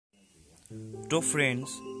তো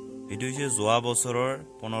ফ্ৰেন্ডস এটো হৈছে যোৱা বছৰৰ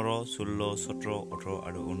 15 16 17 18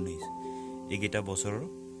 আৰু 19 এইকেইটা বছৰৰ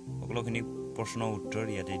সকলোখিনি প্ৰশ্ন উত্তৰ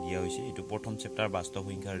ইয়াতে দিয়া হৈছে এটো প্ৰথম চেপ্টাৰ বাস্তৱ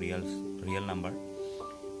সংখ্যা ৰিয়েল নাম্বাৰ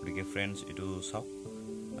গতিকে ফ্ৰেন্ডস এটো চাওক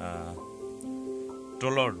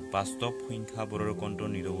তলৰ বাস্তৱ সংখ্যাবোৰৰ কণ্ট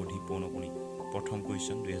নিৰৱধি পৌনপুনি প্ৰথম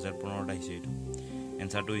কোৱেশ্চন 2015 ত আহিছে এটো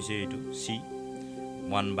এনসাৰটো হৈছে এটো সি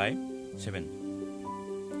 1/7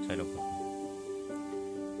 চাইলক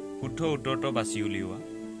শুদ্ধ উত্তৰটো বাছি উলিওৱা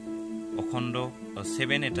অখণ্ড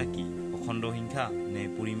 7 এটা কি অখণ্ড সংখ্যা নে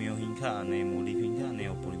পৰিমেয় সংখ্যা নে মৌলিক সংখ্যা নে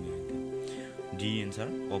অপৰিমেয় সংখ্যা ডি এনসাৰ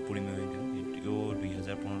অপৰিমেয় সংখ্যা এটো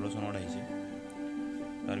 2015 চনত আহিছে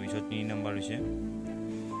তাৰ পিছত 3 নম্বৰ হৈছে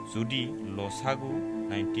যদি লসাগু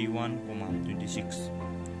 91,26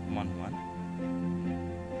 সমান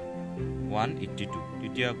 182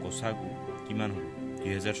 তেতিয়া গসাগু কিমান হ'ব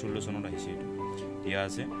 2016 চনত আহিছে এটো দিয়া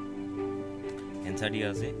আছে এনসার দিয়া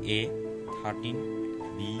আছে A 13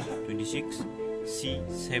 B 26 C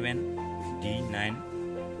 7 D 9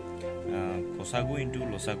 গসাগু ইনটু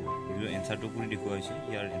লসাগু এই এনসারটো কৰি দেখুৱা হৈছে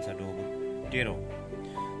ইয়াৰ এনসাৰটো হ'ব 13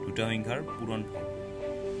 দুটা সংখ্যাৰ পূৰণফল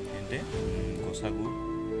এতে গসাগু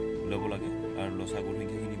লব লাগে আৰু লসাগুৰ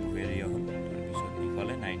সংখ্যাখিনি বুহে দিয়া হ'ল তাৰ পিছত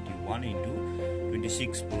ইফালে 91 ইনটু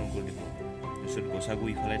 26 পূৰণ কৰি দিব তাৰপিছত গসাগু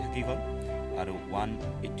ইফালে থাকি গল আৰু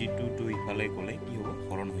 182 টু ইফালে গলে কি হ'ব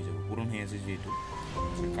হৰণ হৈ যাব পূৰণ হৈ আছে যেটো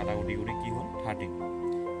কাটাকুটি কৰি কি হ'ল 13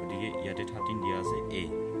 গতিকে ইয়াতে 13 দিয়া আছে A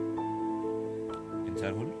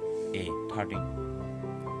answer hall A 13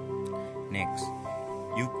 next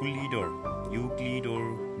ইউক্লিডৰ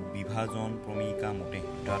বিভাজন ক্ৰমিকা মতে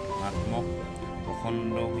ধনাত্মক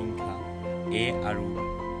অখণ্ড সংখ্যা A আৰু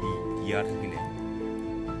B দিয়া থাকিলে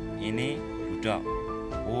এনে দুটা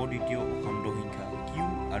অদ্বিতীয় অখণ্ড সংখ্যা Q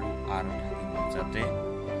আৰু R থাকিব যাতে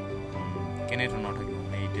কেনে ধৰণৰ থাকিব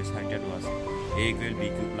এইতে চাৰিটাটো আছে A =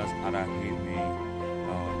 BQ + R আহিলে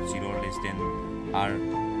 0 less than R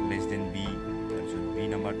less than B তাৰপিছত B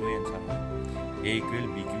নাম্বাৰটো answer A =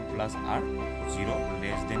 BQ + R 0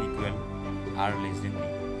 less than equal R less than B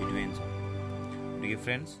এটো এনসার গতিকে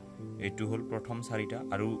ফ্ৰেন্ডস এটো হল প্ৰথম চাৰিটা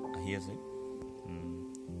আৰু আহি আছে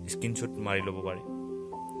স্ক্ৰিনশ্বট মাৰি লব পাৰে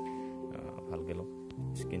ভালকে লওক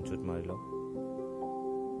স্ক্ৰিনশ্বট মাৰি লওক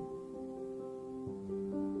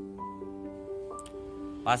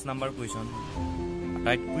 5 নম্বৰ কোৱেশ্চন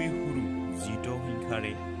আটাইতকৈ সৰু জিটো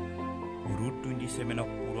সংখ্যাৰে √27 ক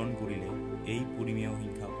পূৰণ কৰিলে এই পৰিমেয়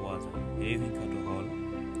সংখ্যা পোৱা যায় এই সংখ্যাটো হল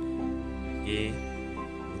A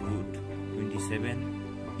 √27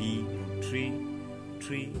 B √3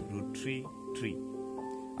 3 √3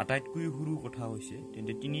 আটাইতকৈ সৰু কথা হৈছে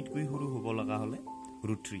তেন্তে তিনিতকৈ সৰু হ'ব লগা হলে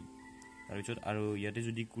 √3 তাৰ পিছত আৰু ইয়াতে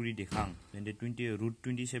যদি কৰি দেখাং তেন্তে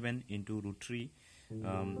 √27 * √3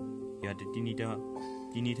 ইয়াতে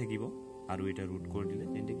তিনি থাকিব আৰু এটা ৰুট কৰি দিলে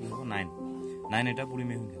তেন্তে কি হ'ব 9 এটা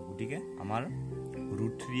পৰিমেয় সংখ্যা গতিকে আমাৰ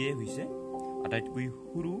 √3 এ হৈছে আটাইতকৈ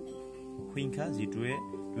সৰু সংখ্যা যেটোৱে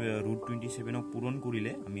 √27 ক পূৰণ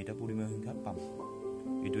কৰিলে আমি এটা পৰিমেয় সংখ্যা পাম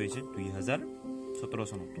এটো হৈছে 2017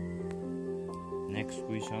 চনত নেক্সট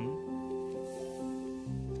কোৱেশ্চন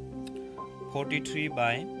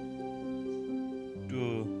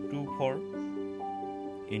 43/24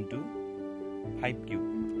 into 5 কিউব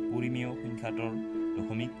পৰিমেয় সংখ্যাটোৰ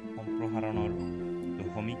দশমিক সম্প্ৰসাৰণৰ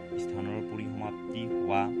দশমিক স্থানৰ পৰিসমাপ্তি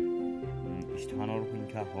হোৱা স্থানৰ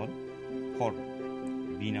সংখ্যা হল 4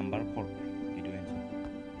 বি নাম্বাৰ 4 এটো এনসাৰ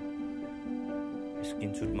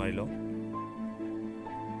স্ক্ৰিনশ্বট মাৰি লওক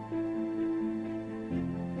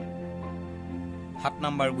 7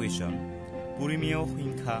 নম্বৰ কোৱেশ্চন পৰিমেয়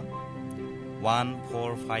সংখ্যা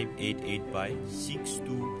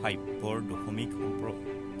 14588/625 ৰ দশমিক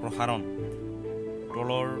সম্প্ৰসাৰণ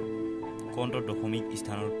তলৰ কোনটো দশমিক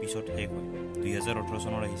স্থানৰ পিছত শেষ হয় 2018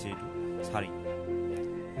 চনৰ আহিছে এটো 4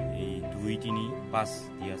 এই 2 3 5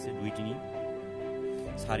 দিয়া আছে 2 3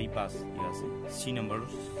 4 5 দিয়া আছে সি নম্বৰ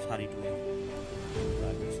 4 টো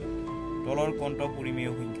তাৰপিছত তলৰ কোনটো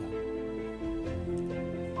পৰিমেয় সংখ্যা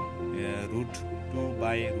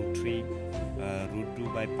 √2/√3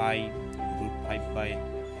 √2/π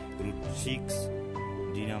 √5/√6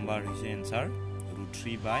 ডি নাম্বাৰ হৈছে এনসাৰ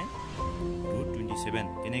 √3/√27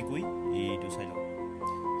 কেনেকৈ এইটো চাই লওক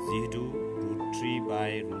যেহেতু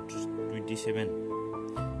 √3/√27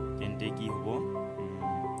 তেন্তে কি হ'ব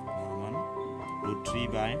মান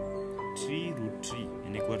 √3/3√3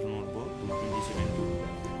 এনেকুৱা ধৰণৰ হ'ব √27 টো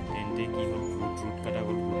তেন্তে কি হ'ল ৰুট কাটা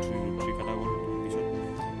গ'ল √3 কাটা গ'ল পিছত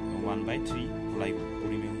 1/3 ওলাই গ'ল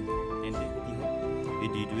পৰিমেয় তেন্তে কি হ'ল এই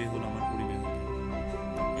ডিটোৱে হ'ল আমাৰ পৰিমেয়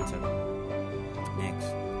এনসাৰ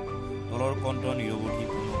নেক্সট তলৰ কোনটো নিৰৱধি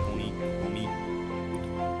পৌনপুনি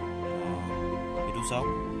এটো চাওক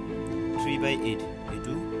 3/8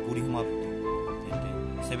 এটো পৰিসমাপ্তি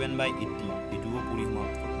 7/80 এটুও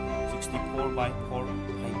পৰিসমাপ্তি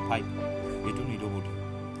 64/455 এটু নিৰবধি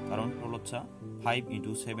কাৰণ তলচ্ছা 5 ×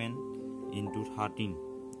 7 × 13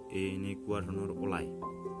 এনেকুৱা ধৰণৰ ওলাই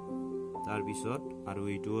তাৰ পিছত আৰু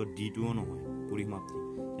এইটো d2 নহয় পৰিসমাপ্তি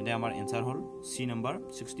তেন্তে আমাৰ এনসাৰ হল সি নাম্বাৰ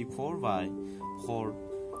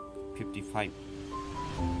 64/455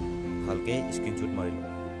 ভালকে স্ক্ৰিনশট মাৰিলো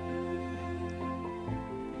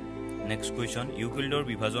নেক্সট কোয়েশ্চন ইউক্লিডৰ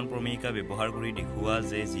বিভাজন প্ৰমেয়িকা ব্যৱহাৰ কৰি দেখুৱা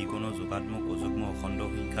যে যিকোনো যোগাত্মক অযুগ্ম অখণ্ড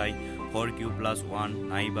সংখ্যাই 4q + 1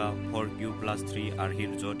 নাইবা 4q + 3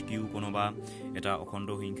 আৰ্হিৰ যত q কোনোবা এটা অখণ্ড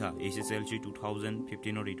সংখ্যা Hslc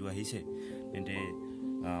 2015 ৰ ইটো আহিছে তেন্তে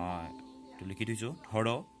তো লিখি দিছো ধৰ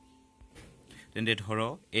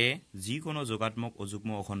a যিকোনো যোগাত্মক অযুগ্ম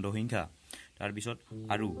অখণ্ড সংখ্যা তাৰ পিছত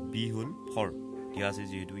আৰু b হল 4 দিয়া আছে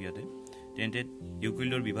যেহেতু ইয়াতে তেন্তে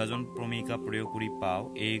ইউক্লিডৰ বিভাজন প্ৰমেয়িকা প্ৰয়োগ কৰি পাও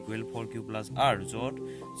a = 4q + r যত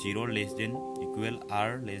 0 > r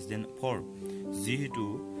 < 4 যেহেতু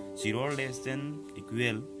 0 >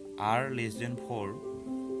 r < 4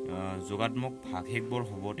 যোগাত্মক ভাগশেষবোৰ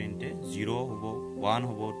হ'ব তেন্তে 0 হ'ব 1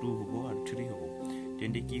 হ'ব 2 হ'ব আৰু 3 হ'ব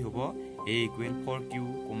তেন্তে কি হ'ব a = 4q,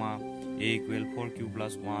 a = 4q +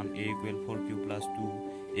 1 a = 4q + 2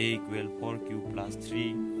 a = 4q + 3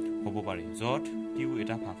 হ'ব পাৰে যত q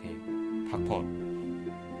এটা ভাগফল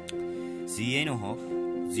যিয়ে নহওক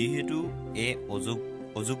যেহেতু a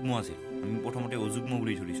অযুগ্ম আছে আমি প্ৰথমতে অযুগ্ম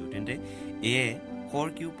বুলি ধৰিছো তেন্তে a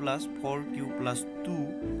 4q + 4q + 2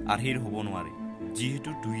 আৰ্হিৰ হ'ব নোৱাৰে যেহেতু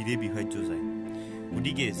 2 ৰে বিভাজ্য যায়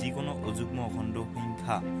গতিকে যিকোনো অযুগ্ম অখণ্ড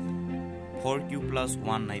সংখ্যা 4q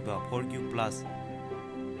 + 1 নাইবা 4q +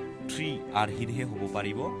 3 আৰ্হিৰহে হ'ব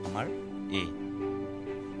পাৰিব আমাৰ a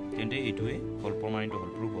তেন্তে এইটোৱে হল প্ৰমাণিত হল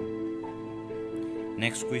প্ৰুফ হল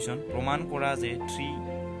নেক্সট কোয়েশ্চন প্ৰমাণ কৰা যে 3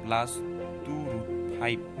 +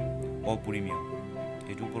 2√5 অপৰিমেয়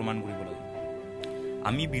এটু প্ৰমাণ কৰিব লাগে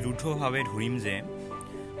আমি বিৰুদ্ধভাৱে ধৰিম যে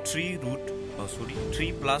 3 +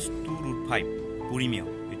 2√5 পৰিমেয়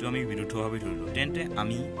এটু আমি বিৰুদ্ধভাৱে ধৰিলো তেন্তে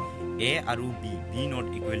আমি a আৰু b not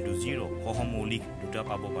 = 0 সহমৌলিক দুটা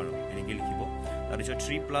পাব পাৰো এনেকৈ লিখিব তাৰ পিছত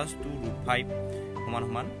 3 + 2√5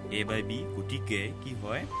 সমান a/b গতিকে কি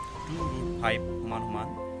হয় 2√5 সমান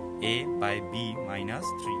a/b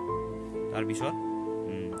 - 3 তাৰ পিছত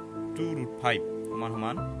 2√5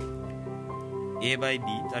 সমান a/b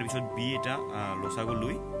তাৰ পিছত b এটা লসাগু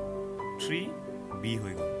লৈ 3b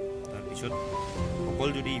হৈ গ'ল তাৰ পিছত সকল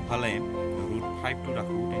যদি ইফালে √5 টো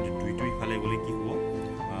ৰাখো তেন্তে 2 টো ইফালে গলে কি হ'ব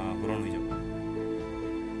হৰণ হৈ যাব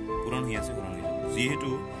পূৰণ হৈ আছে হৰণ হৈ যাব যেহেতু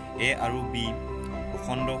a আৰু b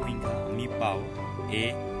অখণ্ড সংখ্যা আমি পাও a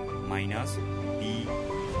 - b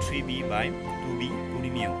 3b/2b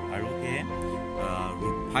পৰিমেয় আৰু হে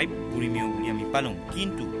 √5 পৰিমেয় বুলি আমি পালং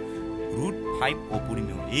কিন্তু √5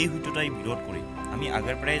 অপৰিমেয় এই দুটাই বিৰোধ কৰে আমি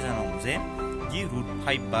আগৰ পৰাই জানো যে যি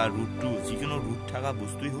 √5 বা √2 যিকোনো ৰুট থাকা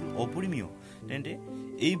বস্তুই হল অপৰিমেয় তেন্তে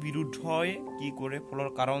এই বিৰুদ্ধই কি কৰে ফলৰ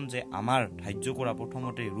কাৰণ যে আমাৰ ধাৰ্য কৰা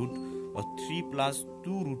প্ৰথমতে √3 +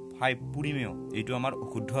 2√5 পৰিমেয় এইটো আমাৰ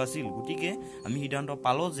অশুদ্ধ আছিল গতিকে আমি সিদ্ধান্ত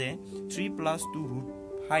পালো যে 3 +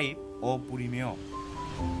 2√5 অপৰিমেয়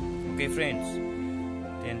Okay friends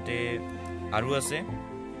তেন্তে আৰু আছে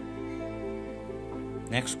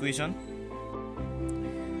নেক্সট কোয়েশ্চন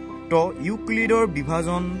তো ইউক্লিডৰ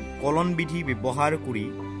বিভাজন কলন বিধি ব্যৱহাৰ কৰি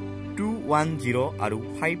 210 আৰু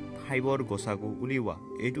 55ৰ গসাগু উলিওৱা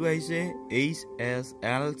এটো আহিছে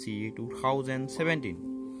Hslc 2017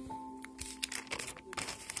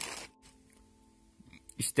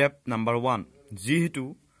 স্টেপ নাম্বাৰ 1 যেহেতু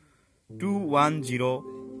 210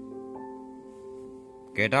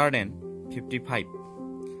 greater than 55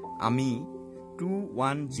 আমি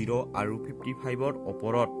 210 আৰু 55ৰ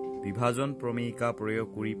ওপৰত বিভাজন প্ৰমেয়িকা প্ৰয়োগ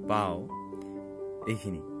কৰি পাও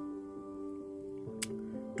এইখিনি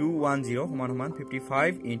 210 সমান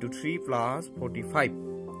 55 × 3 + 45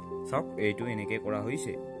 সব এইটো এনেকে কৰা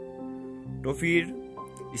হৈছে তো ফিৰ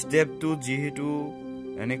স্টেপ 2 যেহেতু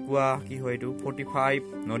এনেকুৱা কি হয় এইটো 45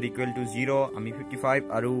 not equal to 0 আমি 55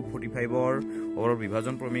 আৰু 45ৰ ওপৰত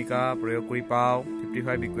বিভাজন প্ৰমেয়িকা প্ৰয়োগ কৰি পাও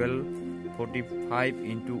 55 equal 45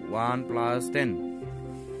 × 1 + 10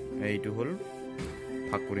 এইটো হল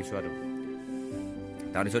ভাগ কৰিছো আৰু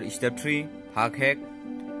তাৰ পিছত স্টেপ 3 ভাগ হেক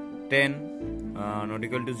 10 not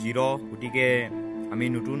equal to 0 গতিকে আমি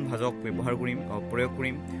নতুন ভাজক ব্যৱহাৰ কৰিম প্ৰয়োগ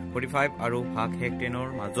কৰিম 45 আৰু ভাগ হেক 10ৰ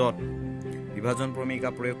মাজত বিভাজন প্ৰমেয়িকা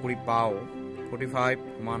প্ৰয়োগ কৰি পাও 45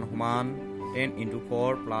 সমান 10 ×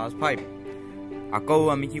 4 + 5 আকৌ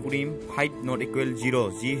আমি কি কৰিম 5 not equal 0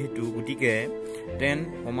 যেহেতু গতিকে 10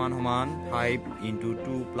 সমান 5 ×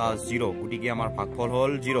 2 + 0 গতিকে আমাৰ ভাগফল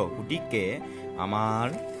হল 0 গতিকে আমাৰ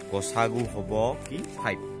গসাগু হ'ব কি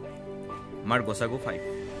 5 আমাৰ গসাগু 5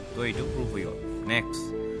 তো এইটো প্ৰুফ হৈ গ'ল নেক্সট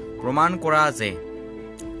প্ৰমাণ কৰা যে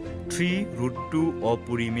 3√2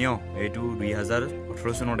 অপৰিমেয় এইটো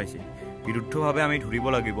 2018 চনত আছে বিৰুদ্ধভাৱে আমি ধৰিব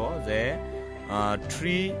লাগিব যে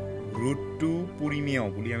 3√2 পৰিমেয়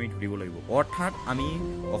বুলি আমি ধৰিব লাগিব অৰ্থাৎ আমি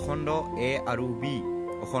অখণ্ড a আৰু b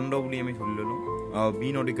অখণ্ড বুলি আমি ধৰি ললো b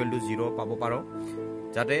not equal to 0 পাব পাৰো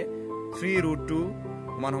যাতে 3√2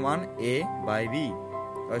 সমান সমান a by b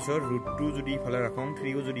তাৰপিছত √2 যদি ইফালে ৰাখোঁ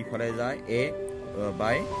 3 ও যদি ইফালে যায় a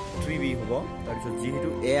by 3b হ'ব তাৰপিছত যেহেতু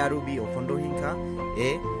a আৰু b অখণ্ড সংখ্যা a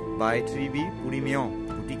by 3b পৰিমেয়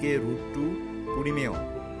গতিকে √2 পৰিমেয়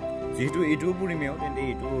যেহেতু এইটো পৰিমেয় তেন্তে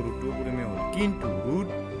এইটো √2 পৰিমেয় হ'ল কিন্তু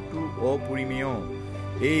 √2 অপৰিমেয়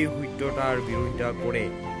এই সত্যতাৰ বিৰোধিতা কৰে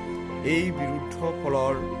এই বিৰুদ্ধ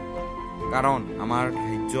ফলৰ কাৰণ আমাৰ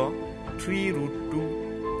ধাৰ্য 3√2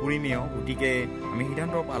 পৰিমেয় গতিকে আমি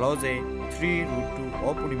সিদ্ধান্ত পালো যে 3√2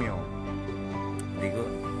 অপৰিমেয় দেখো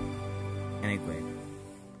এনেকৈ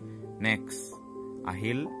নেক্সট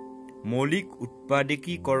আহিল মৌলিক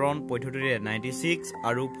উৎপাদকীকৰণ পদ্ধতিৰে 96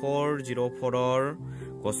 আৰু 404ৰ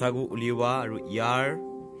গসাগু উলিওৱা আৰু ইয়াৰ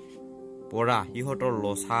পৰা ইহতৰ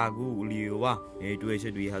লসাগু উলিওৱা এইটো হৈছে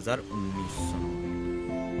 2019 চন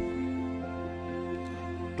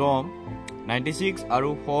টম 96 আৰু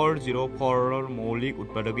 404ৰ মৌলিক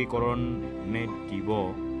উৎপাদকীকৰণে দিব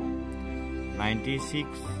 96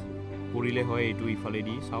 কৰিলে হয় এইটো ইফালে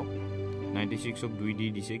দি চাওক 96 ক 2 দি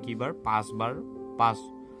দিছে কিবাৰ 5 বাৰ 5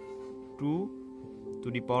 2 to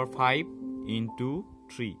the power 5 into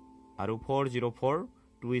 3 আৰু 404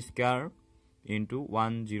 2 square into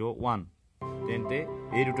 101 তেন্তে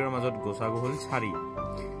এই দুটাৰ মাজত গসাগু হল 4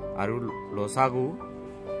 আৰু লসাগু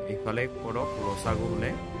ইফালে কৰক লসাগু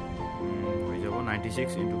হলে হৈ যাব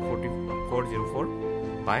 96 into 404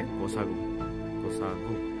 বাই গসাগু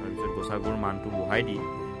তাৰপিছত গসাগুৰ মানটো বহাই দি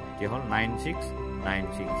কি হল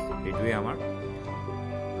 9696 এইটোৱে আমাৰ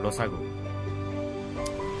লসাগু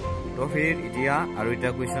তো ফিৰ এতিয়া আৰু এটা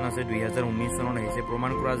কোৱেশ্চন আছে 2019 চনত আহিছে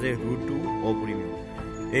প্ৰমাণ কৰা যে √2 অপৰিমেয়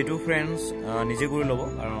এইটো ফ্ৰেন্ডছ নিজে কৰি ল'ব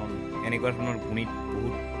কাৰণ এনেকুৱা ধৰণৰ গণিত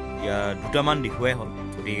বহুত দুটামান দেখুৱাই হ'ল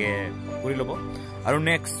গতিকে কৰি ল'ব আৰু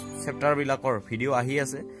নেক্সট চেপ্টাৰ বিলাকৰ ভিডিও আহি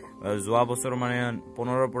আছে যোৱা বছৰ মানে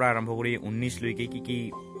 15 পৰা আৰম্ভ কৰি 19 লৈকে কি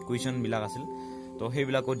কোৱেশ্চন বিলাক আছিল তো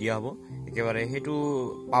সেইবিলাকো দিয়া হ'ব একেবাৰে হেতু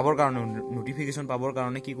পাবৰ কাৰণে নোটিফিকেশন পাবৰ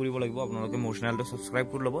কাৰণে কি কৰিব লাগিব আপোনালোকে মোৰ চেনেলটো সাবস্ক্ৰাইব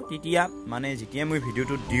কৰি ল'ব তেতিয়া মানে যেতিয়া মই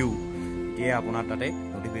ভিডিওটো দিউ তেতিয়া আপোনাৰ তাতে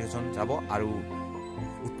নোটিফিকেশন যাব আৰু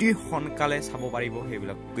অতি সোনকালে চাব পাৰিব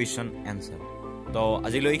সেইবিলাক কোৱেশ্চন এনসাৰ তো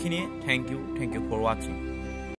আজিলৈ এইখিনি থ্যাংক ইউ ফৰ ওয়াচিং